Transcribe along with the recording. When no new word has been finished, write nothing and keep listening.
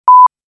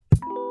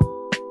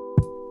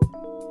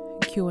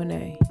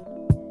Q&A,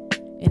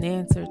 an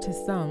answer to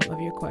some of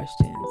your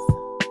questions.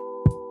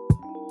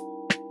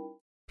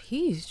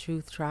 Peace,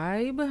 Truth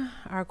Tribe.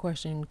 Our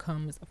question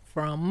comes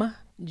from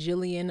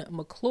Jillian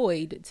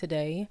McLeod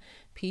today.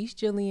 Peace,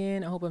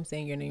 Jillian. I hope I'm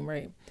saying your name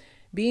right.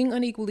 Being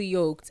unequally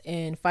yoked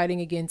and fighting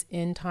against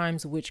end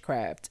times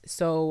witchcraft.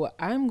 So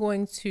I'm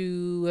going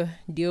to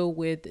deal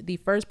with the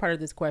first part of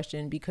this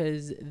question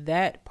because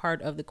that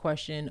part of the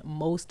question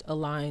most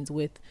aligns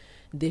with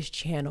this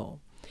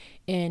channel.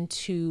 And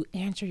to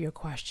answer your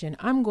question,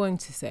 I'm going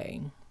to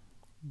say,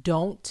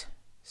 don't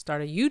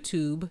start a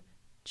YouTube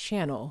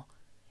channel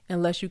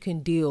unless you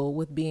can deal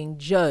with being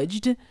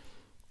judged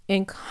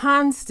and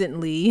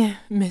constantly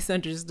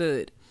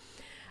misunderstood.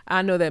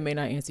 I know that may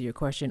not answer your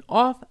question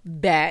off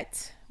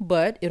bat,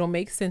 but it'll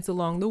make sense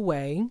along the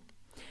way.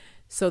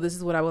 So this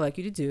is what I would like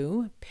you to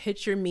do.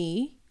 Picture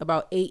me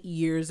about 8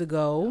 years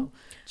ago,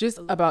 just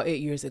about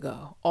 8 years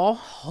ago, all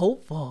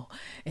hopeful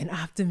and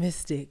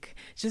optimistic,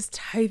 just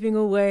typing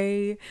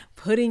away,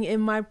 putting in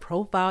my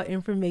profile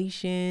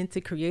information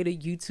to create a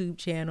YouTube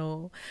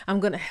channel. I'm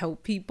going to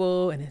help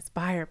people and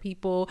inspire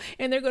people,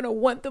 and they're going to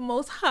want the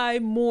Most High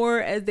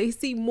more as they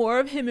see more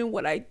of him in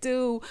what I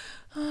do.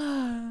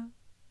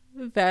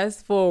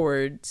 Fast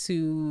forward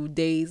to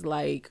days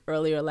like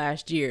earlier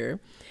last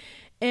year,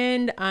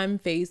 and I'm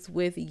faced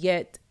with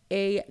yet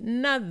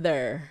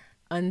another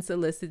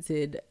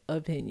unsolicited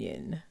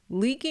opinion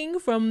leaking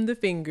from the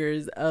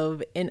fingers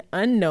of an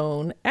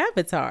unknown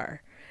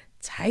avatar,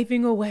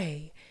 typing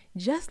away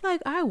just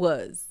like I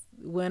was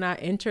when I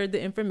entered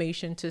the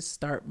information to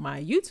start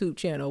my YouTube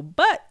channel.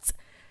 But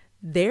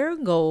their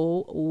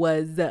goal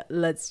was,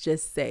 let's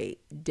just say,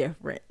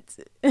 different.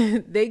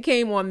 They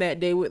came on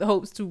that day with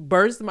hopes to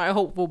burst my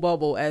hopeful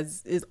bubble,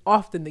 as is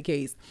often the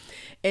case.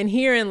 And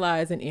herein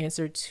lies an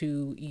answer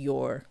to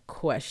your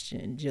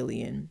question,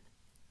 Jillian.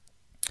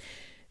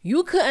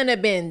 You couldn't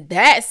have been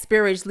that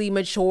spiritually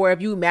mature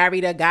if you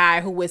married a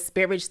guy who was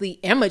spiritually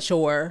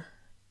immature.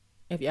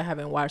 If y'all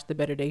haven't watched the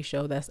Better Day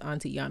show, that's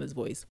Auntie Yana's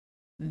voice.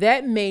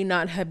 That may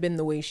not have been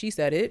the way she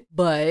said it,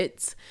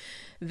 but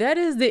that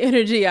is the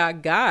energy I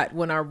got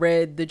when I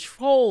read the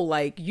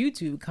troll-like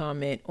YouTube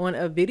comment on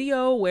a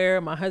video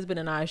where my husband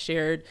and I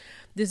shared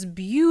this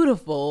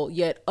beautiful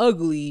yet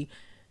ugly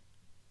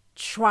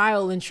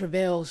trial and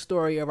travail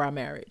story of our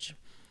marriage.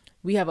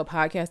 We have a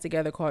podcast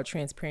together called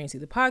Transparency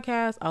the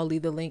Podcast. I'll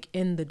leave the link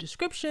in the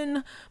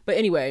description. But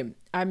anyway,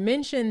 I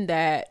mentioned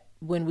that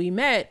when we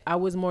met, I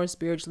was more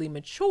spiritually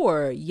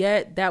mature,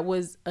 yet that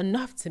was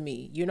enough to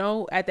me, you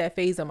know, at that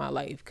phase of my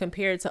life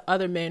compared to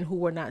other men who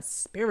were not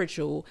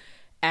spiritual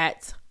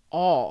at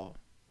all.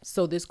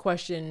 So this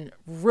question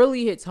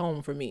really hits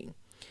home for me.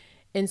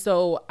 And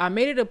so I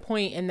made it a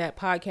point in that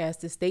podcast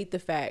to state the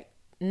fact,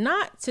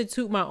 not to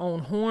toot my own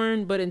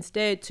horn, but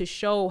instead to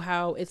show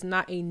how it's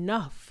not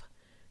enough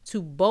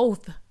to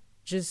both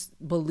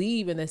just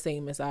believe in the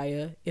same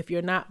Messiah if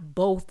you're not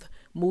both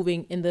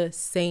moving in the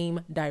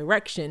same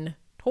direction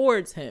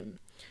towards him.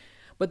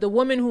 But the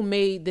woman who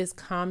made this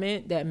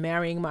comment that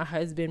marrying my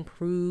husband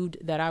proved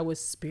that I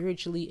was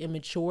spiritually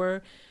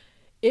immature,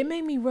 it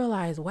made me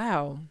realize,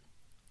 wow,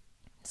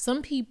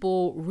 some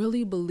people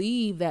really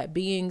believe that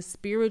being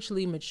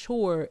spiritually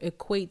mature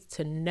equates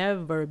to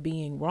never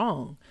being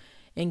wrong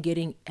and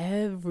getting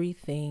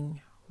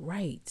everything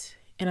right.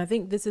 And I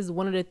think this is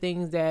one of the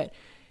things that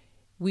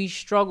we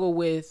struggle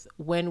with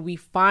when we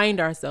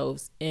find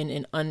ourselves in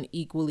an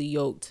unequally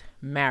yoked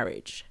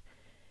marriage.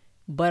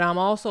 But I'm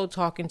also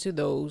talking to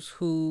those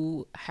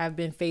who have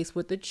been faced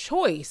with the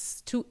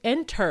choice to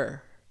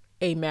enter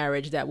a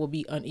marriage that will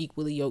be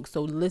unequally yoked.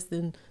 So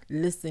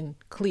listen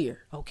clear,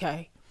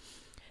 okay?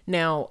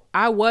 Now,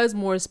 I was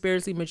more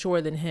spiritually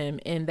mature than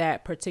him in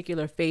that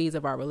particular phase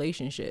of our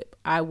relationship.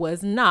 I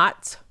was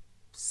not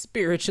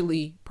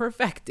spiritually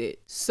perfected.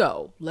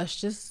 So let's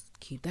just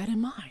keep that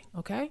in mind,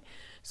 okay?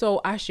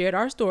 So I shared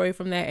our story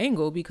from that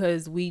angle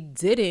because we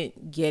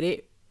didn't get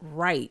it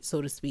right,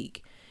 so to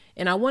speak.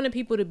 And I wanted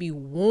people to be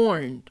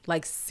warned,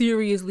 like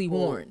seriously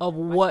warned of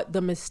what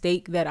the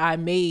mistake that I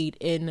made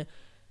in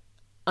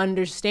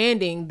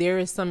understanding there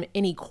is some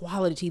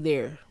inequality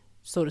there,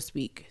 so to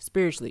speak,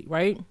 spiritually,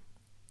 right?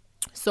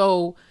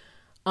 So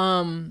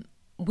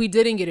we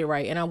didn't get it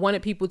right. And I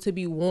wanted people to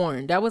be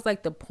warned. That was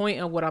like the point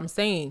of what I'm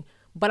saying.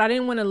 But I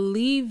didn't want to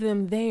leave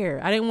them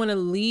there. I didn't want to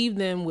leave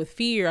them with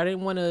fear. I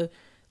didn't want to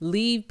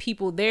leave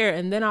people there.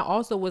 And then I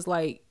also was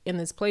like in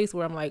this place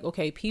where I'm like,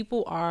 okay,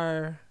 people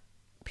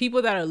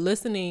that are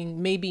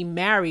listening may be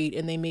married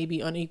and they may be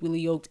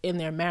unequally yoked in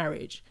their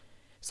marriage.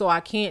 So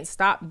I can't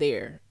stop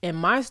there. And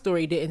my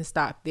story didn't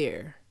stop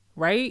there,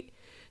 right?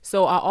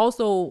 So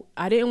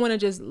I didn't want to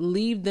just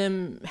leave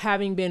them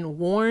having been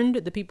warned,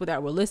 the people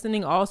that were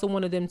listening. I also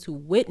wanted them to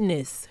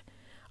witness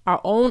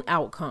our own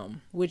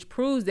outcome, which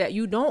proves that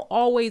you don't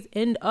always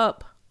end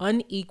up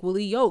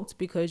unequally yoked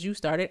because you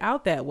started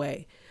out that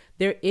way.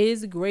 There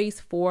is grace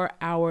for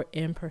our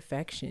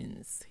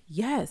imperfections.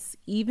 Yes,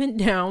 even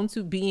down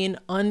to being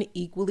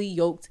unequally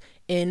yoked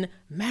in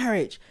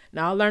marriage.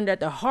 Now, I learned that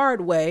the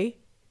hard way,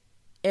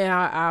 and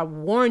I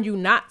warned you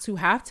not to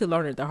have to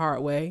learn it the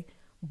hard way,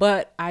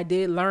 But I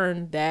did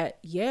learn that,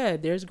 yeah,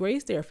 there's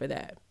grace there for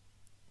that.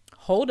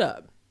 Hold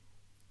up.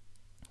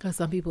 Because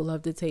some people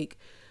love to take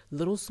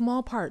little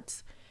small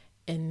parts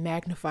and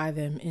magnify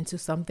them into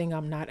something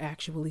I'm not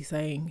actually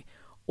saying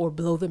or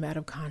blow them out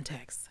of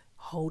context.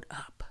 Hold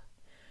up.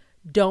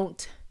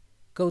 Don't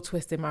go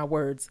twisting my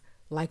words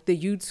like the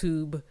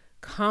YouTube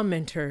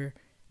commenter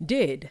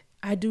did.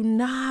 I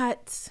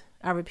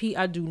repeat,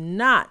 I do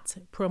not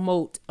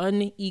promote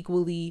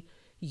unequally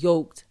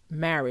yoked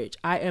marriage.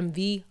 I am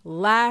the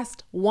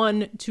last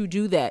one to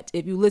do that.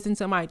 If you listen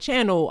to my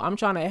channel, I'm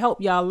trying to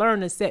help y'all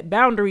learn to set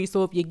boundaries.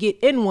 So if you get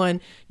in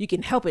one, you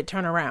can help it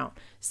turn around.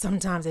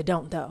 Sometimes it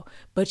don't though,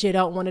 but you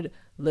don't want to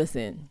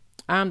listen.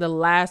 I'm the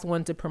last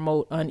one to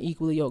promote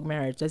unequally yoked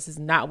marriage. This is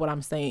not what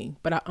I'm saying,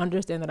 but I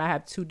understand that I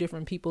have two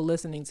different people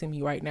listening to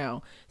me right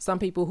now. Some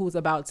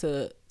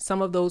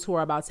of those who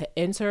are about to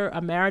enter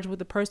a marriage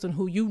with a person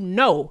who you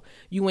know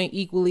you ain't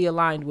equally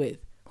aligned with,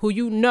 who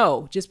you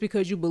know just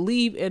because you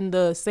believe in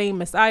the same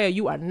Messiah,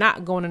 you are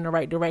not going in the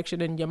right direction,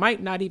 and you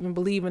might not even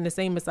believe in the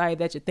same Messiah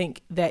that you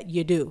think that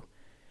you do.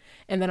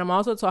 And then I'm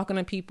also talking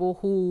to people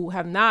who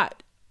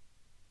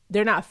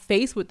they're not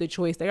faced with the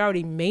choice. They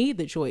already made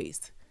the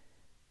choice.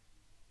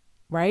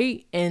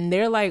 Right? And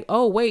they're like,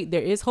 oh, wait,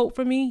 there is hope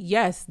for me.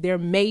 Yes, there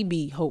may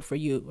be hope for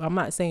you. I'm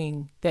not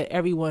saying that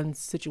everyone's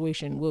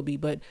situation will be,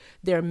 but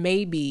there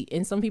may be.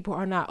 And some people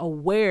are not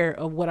aware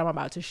of what I'm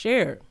about to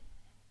share.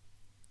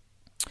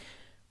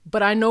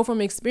 But I know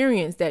from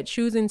experience that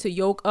choosing to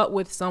yoke up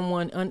with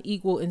someone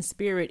unequal in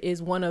spirit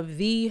is one of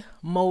the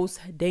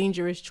most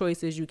dangerous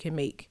choices you can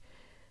make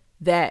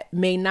that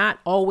may not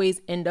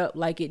always end up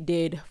like it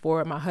did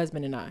for my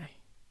husband and I.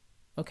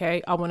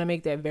 Okay, I want to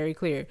make that very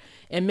clear.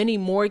 In many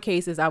more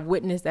cases, I've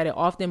witnessed that it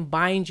often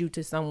binds you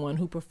to someone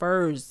who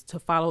prefers to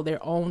follow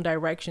their own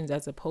directions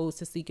as opposed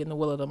to seeking the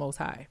will of the Most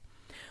High,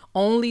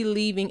 only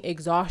leaving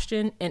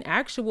exhaustion and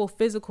actual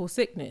physical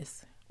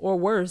sickness, or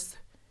worse,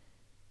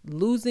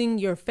 losing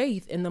your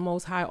faith in the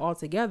Most High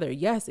altogether.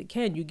 Yes, it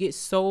can. You get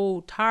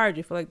so tired.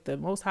 You feel like the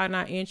Most High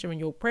not answering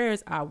your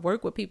prayers. I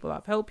work with people.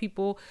 I've helped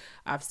people.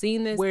 I've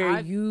seen this where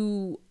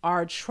you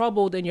are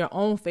troubled in your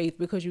own faith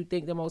because you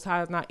think the Most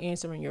High is not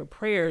answering your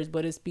prayers,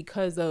 but it's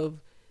because of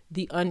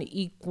the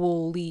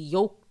unequally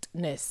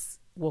yokedness,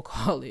 we'll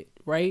call it,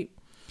 right?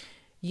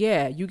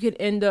 Yeah, you could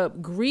end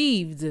up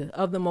grieved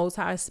of the Most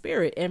High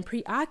Spirit and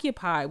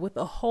preoccupied with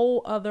a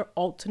whole other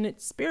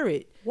alternate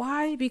spirit.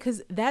 Why?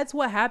 Because that's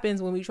what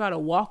happens when we try to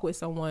walk with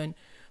someone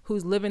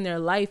who's living their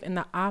life in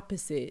the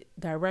opposite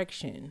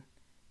direction.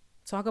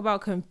 Talk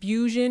about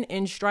confusion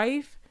and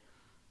strife.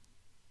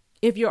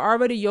 If you're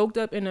already yoked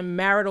up in a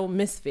marital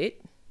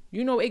misfit,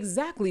 you know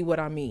exactly what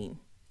I mean.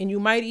 And you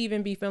might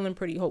even be feeling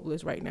pretty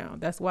hopeless right now.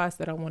 That's why I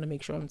said I want to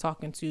make sure I'm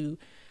talking to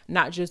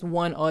not just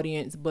one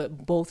audience,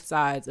 but both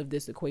sides of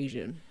this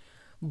equation.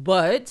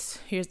 But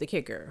here's the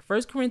kicker.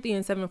 1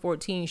 Corinthians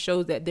 7:14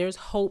 shows that there's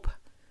hope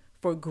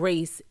for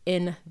grace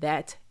in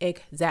that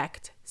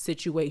exact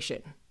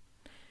situation.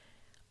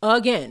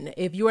 Again,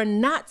 if you are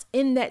not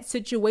in that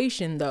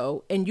situation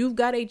though, and you've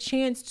got a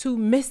chance to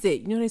miss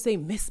it, you know, they say,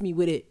 miss me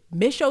with it,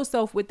 miss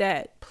yourself with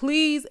that.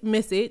 Please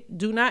miss it.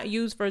 Do not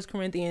use 1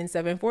 Corinthians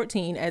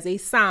 7:14 as a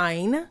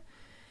sign.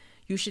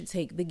 You should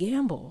take the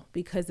gamble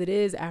because it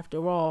is,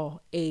 after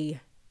all,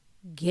 a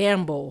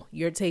gamble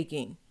you're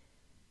taking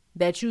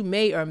that you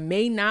may or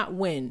may not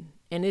win.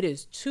 And it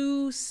is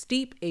too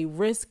steep a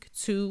risk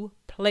to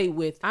play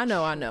with. I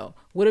know.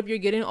 What if you're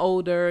getting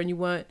older and you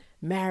want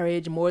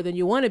marriage more than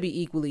you want to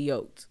be equally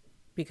yoked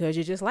because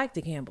you just like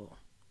to gamble?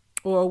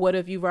 Or what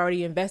if you've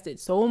already invested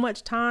so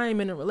much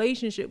time in a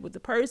relationship with the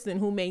person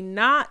who may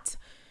not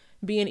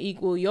be an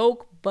equal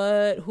yoke,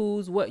 but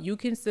who's what you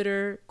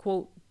consider,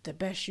 quote, the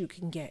best you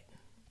can get,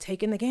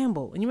 taking the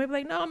gamble. And you may be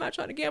like, no, I'm not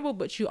trying to gamble,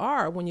 but you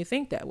are when you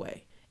think that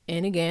way.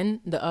 And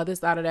again, the other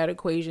side of that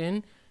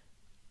equation,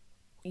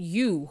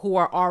 you who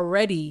are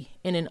already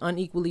in an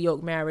unequally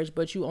yoked marriage,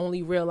 but you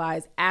only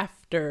realize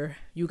after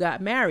you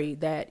got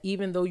married that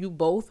even though you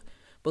both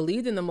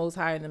believed in the Most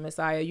High and the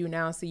Messiah, you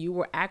now see you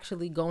were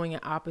actually going in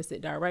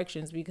opposite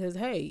directions because,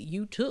 hey,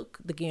 you took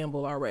the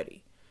gamble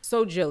already.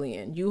 So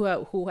Jillian,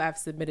 who have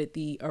submitted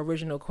the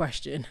original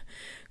question,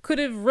 could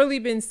have really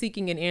been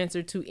seeking an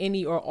answer to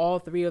any or all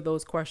three of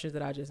those questions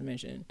that I just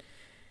mentioned.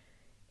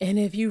 And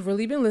if you've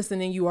really been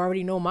listening, you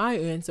already know my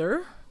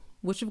answer,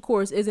 which of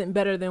course isn't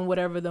better than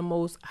whatever the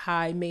Most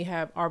High may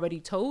have already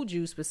told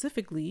you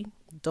specifically.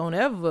 Don't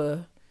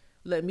ever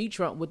let me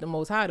trump what the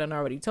Most High done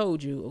already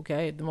told you,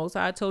 okay? The Most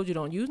High told you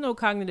don't use no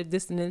cognitive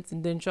dissonance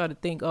and then try to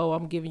think, oh,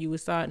 I'm giving you a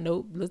sign.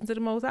 Nope, listen to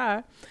the Most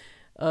High.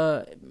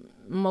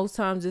 Most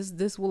times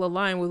this will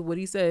align with what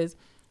he says,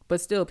 but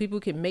still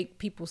people can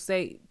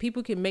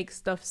make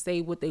stuff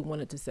say what they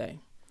wanted to say.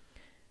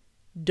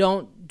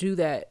 Don't do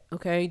that,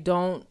 okay?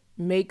 Don't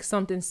make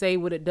something say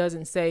what it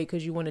doesn't say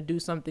because you want to do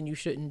something you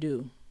shouldn't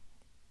do.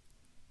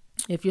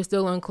 If you're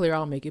still unclear,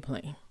 I'll make it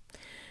plain.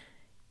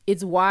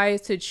 It's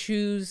wise to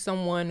choose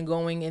someone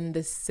going in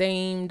the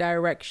same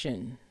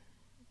direction.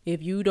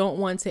 If you don't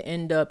want to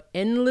end up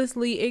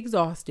endlessly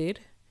exhausted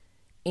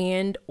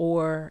and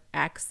or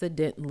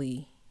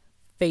accidentally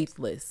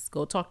faithless.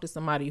 Go talk to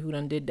somebody who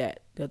done did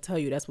that. They'll tell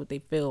you that's what they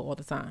feel all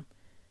the time.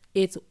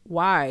 It's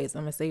wise,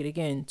 I'm going to say it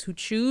again, to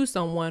choose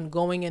someone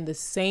going in the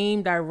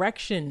same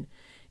direction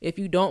if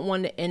you don't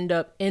want to end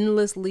up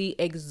endlessly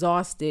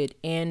exhausted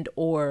and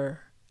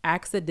or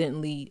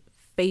accidentally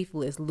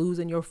faithless,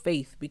 losing your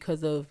faith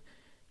because of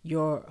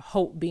your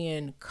hope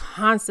being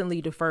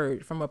constantly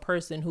deferred from a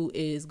person who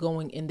is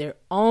going in their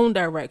own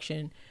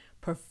direction,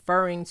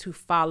 preferring to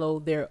follow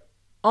their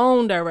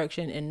own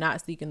direction and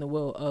not seeking the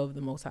will of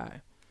the Most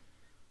High.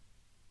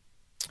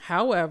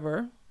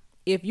 However,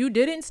 if you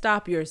didn't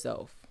stop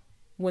yourself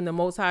when the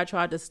Most High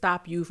tried to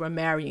stop you from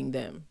marrying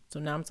them, so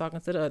now I'm talking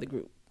to the other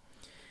group.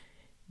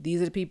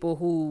 These are the people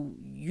who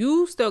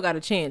you still got a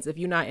chance if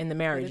you're not in the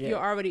marriage yet. If you're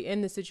already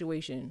in the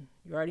situation,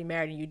 you're already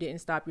married and you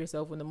didn't stop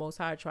yourself when the Most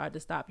High tried to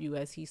stop you,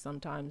 as he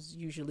sometimes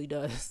usually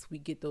does. We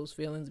get those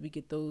feelings, we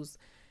get those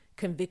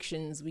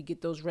convictions, we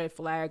get those red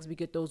flags, we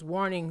get those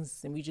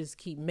warnings, and we just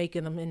keep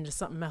making them into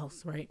something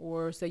else, right?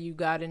 Or say you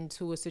got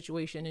into a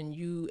situation and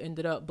you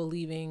ended up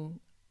believing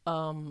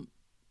and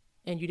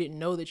you didn't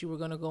know that you were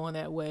going to go in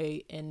that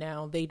way, and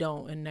now they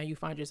don't, and now you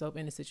find yourself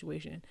in a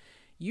situation.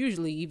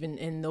 Usually, even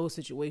in those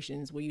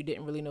situations where you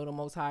didn't really know the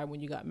Most High when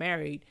you got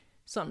married,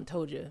 something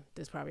told you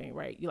this probably ain't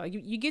right.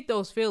 You get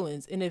those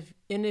feelings, and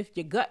if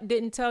your gut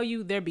didn't tell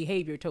you, their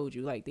behavior told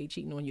you, like they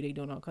cheating on you, they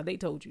doing all, because they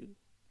told you.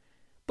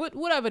 But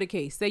whatever the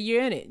case, say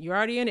you're in it, you're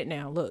already in it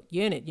now. Look,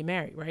 you're in it, you're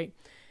married, right?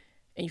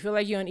 And you feel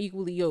like you're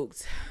unequally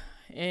yoked,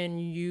 and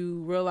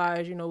you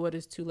realize, you know what,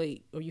 it's too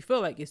late, or you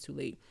feel like it's too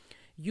late.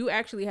 You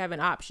actually have an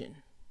option.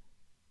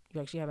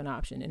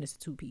 And it's a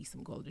two-piece.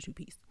 I'm calling it a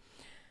two-piece.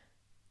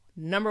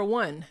 Number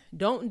one,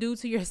 don't do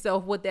to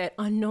yourself what that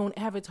unknown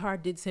avatar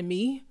did to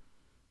me.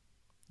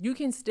 You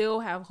can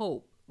still have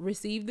hope.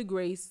 Receive the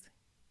grace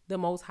the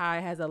Most High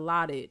has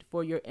allotted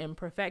for your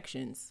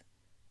imperfections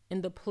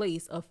in the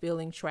place of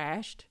feeling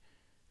trashed,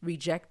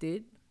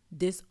 rejected,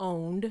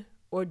 disowned,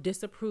 or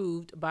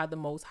disapproved by the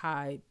Most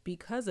High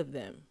because of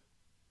them.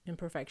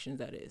 Imperfections,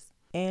 that is.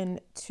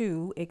 And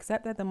two,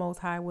 accept that the Most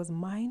High was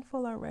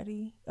mindful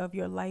already of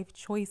your life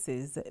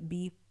choices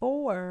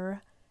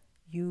before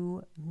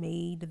you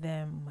made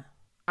them.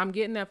 I'm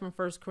getting that from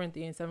 1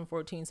 Corinthians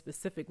 7:14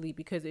 specifically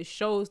because it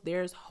shows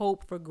there's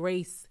hope for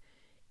grace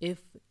if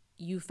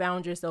you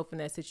found yourself in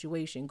that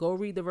situation. Go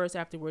read the verse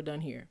after we're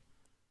done here.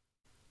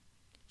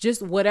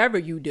 Just whatever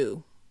you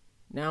do.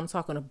 Now I'm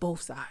talking to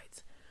both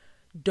sides.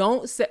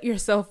 Don't set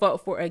yourself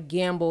up for a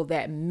gamble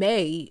that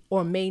may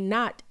or may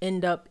not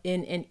end up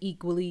in an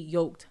equally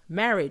yoked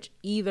marriage.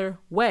 Either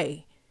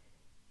way,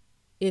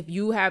 if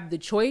you have the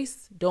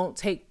choice, don't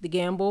take the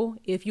gamble.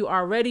 If you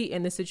are already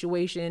in the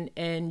situation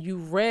and you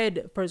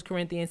read 1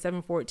 Corinthians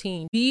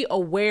 7:14, be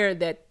aware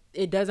that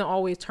it doesn't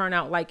always turn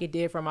out like it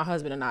did for my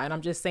husband and I. And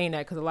I'm just saying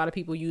that because a lot of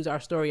people use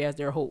our story as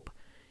their hope.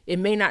 It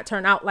may not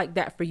turn out like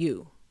that for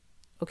you.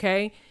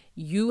 Okay?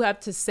 You have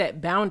to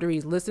set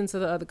boundaries. Listen to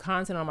the other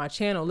content on my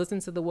channel. Listen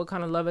to the What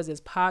Kind of Love Is This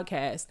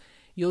podcast.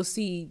 You'll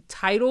see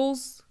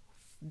titles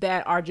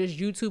that are just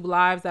YouTube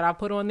lives that I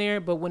put on there.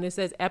 But when it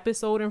says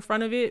episode in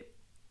front of it,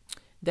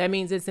 that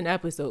means it's an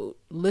episode.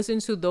 Listen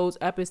to those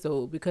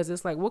episodes because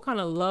it's like, what kind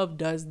of love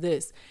does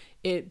this?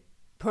 It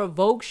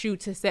provokes you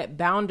to set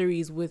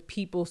boundaries with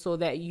people so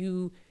that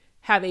you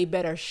have a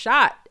better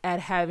shot at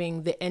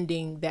having the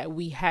ending that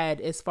we had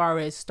as far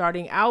as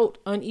starting out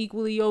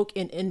unequally yoked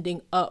and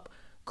ending up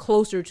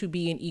closer to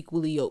being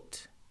equally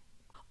yoked.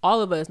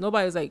 All of us,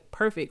 nobody's like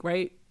perfect,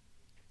 right?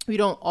 We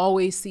don't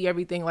always see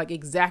everything like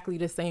exactly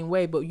the same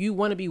way, but you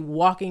want to be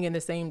walking in the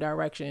same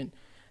direction,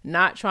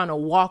 not trying to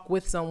walk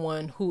with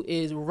someone who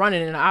is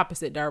running in the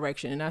opposite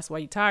direction. And that's why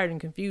you're tired and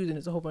confused and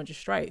there's a whole bunch of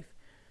strife.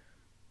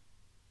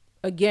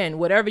 Again,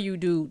 whatever you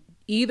do,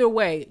 either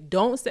way,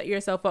 don't set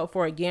yourself up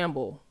for a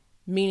gamble.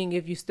 Meaning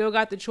if you still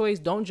got the choice,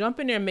 don't jump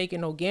in there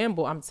making no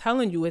gamble. I'm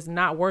telling you, it's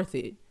not worth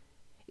it.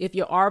 If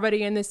you're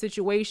already in this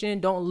situation,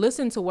 don't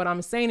listen to what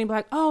I'm saying and be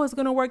like, oh, it's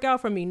going to work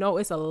out for me. No,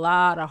 it's a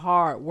lot of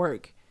hard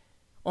work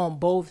on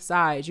both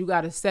sides. You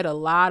got to set a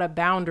lot of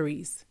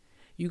boundaries.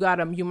 You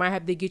might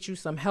have to get you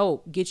some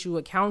help, get you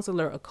a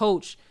counselor, a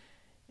coach.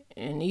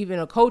 And even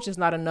a coach is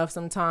not enough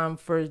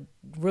sometimes for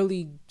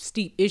really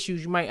steep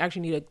issues. You might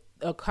actually need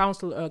a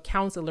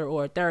counselor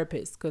or a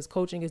therapist because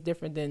coaching is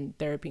different than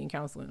therapy and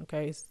counseling.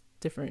 Okay. It's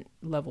different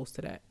levels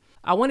to that.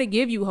 I want to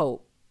give you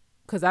hope.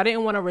 Because I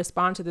didn't want to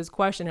respond to this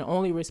question and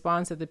only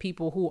respond to the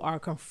people who are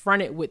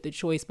confronted with the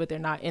choice, but they're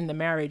not in the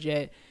marriage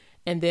yet.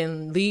 And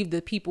then leave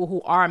the people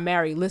who are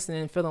married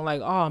listening and feeling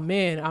like, oh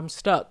man, I'm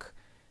stuck.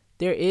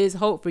 There is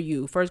hope for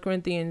you. 1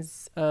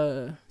 Corinthians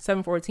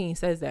 7:14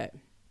 says that.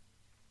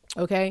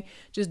 Okay.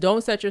 Just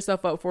don't set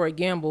yourself up for a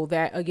gamble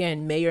that,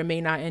 again, may or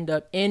may not end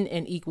up in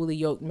an equally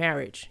yoked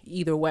marriage.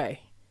 Either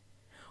way.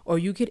 Or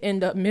you could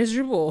end up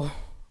miserable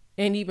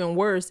and even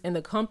worse in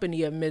the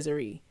company of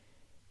misery.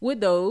 With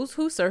those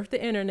who surf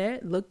the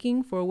internet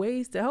looking for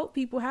ways to help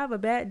people have a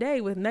bad day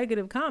with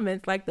negative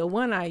comments like the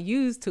one I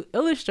used to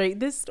illustrate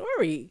this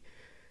story.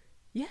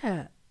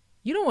 Yeah,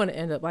 you don't want to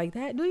end up like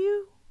that, do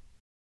you?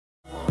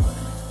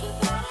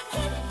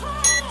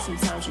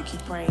 Sometimes you keep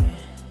praying.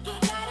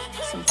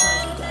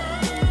 Sometimes you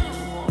gotta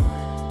move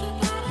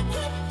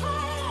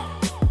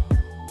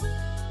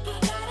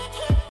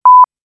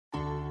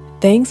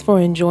on. Thanks for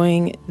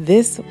enjoying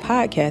this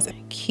podcast.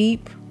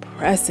 Keep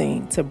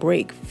pressing to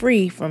break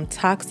free from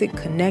toxic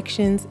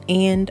connections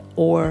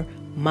and/or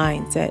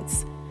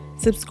mindsets.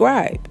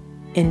 Subscribe.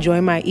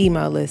 Enjoy my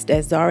email list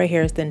at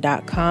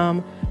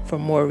zaraharrison.com for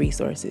more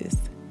resources.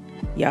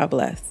 Y'all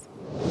bless.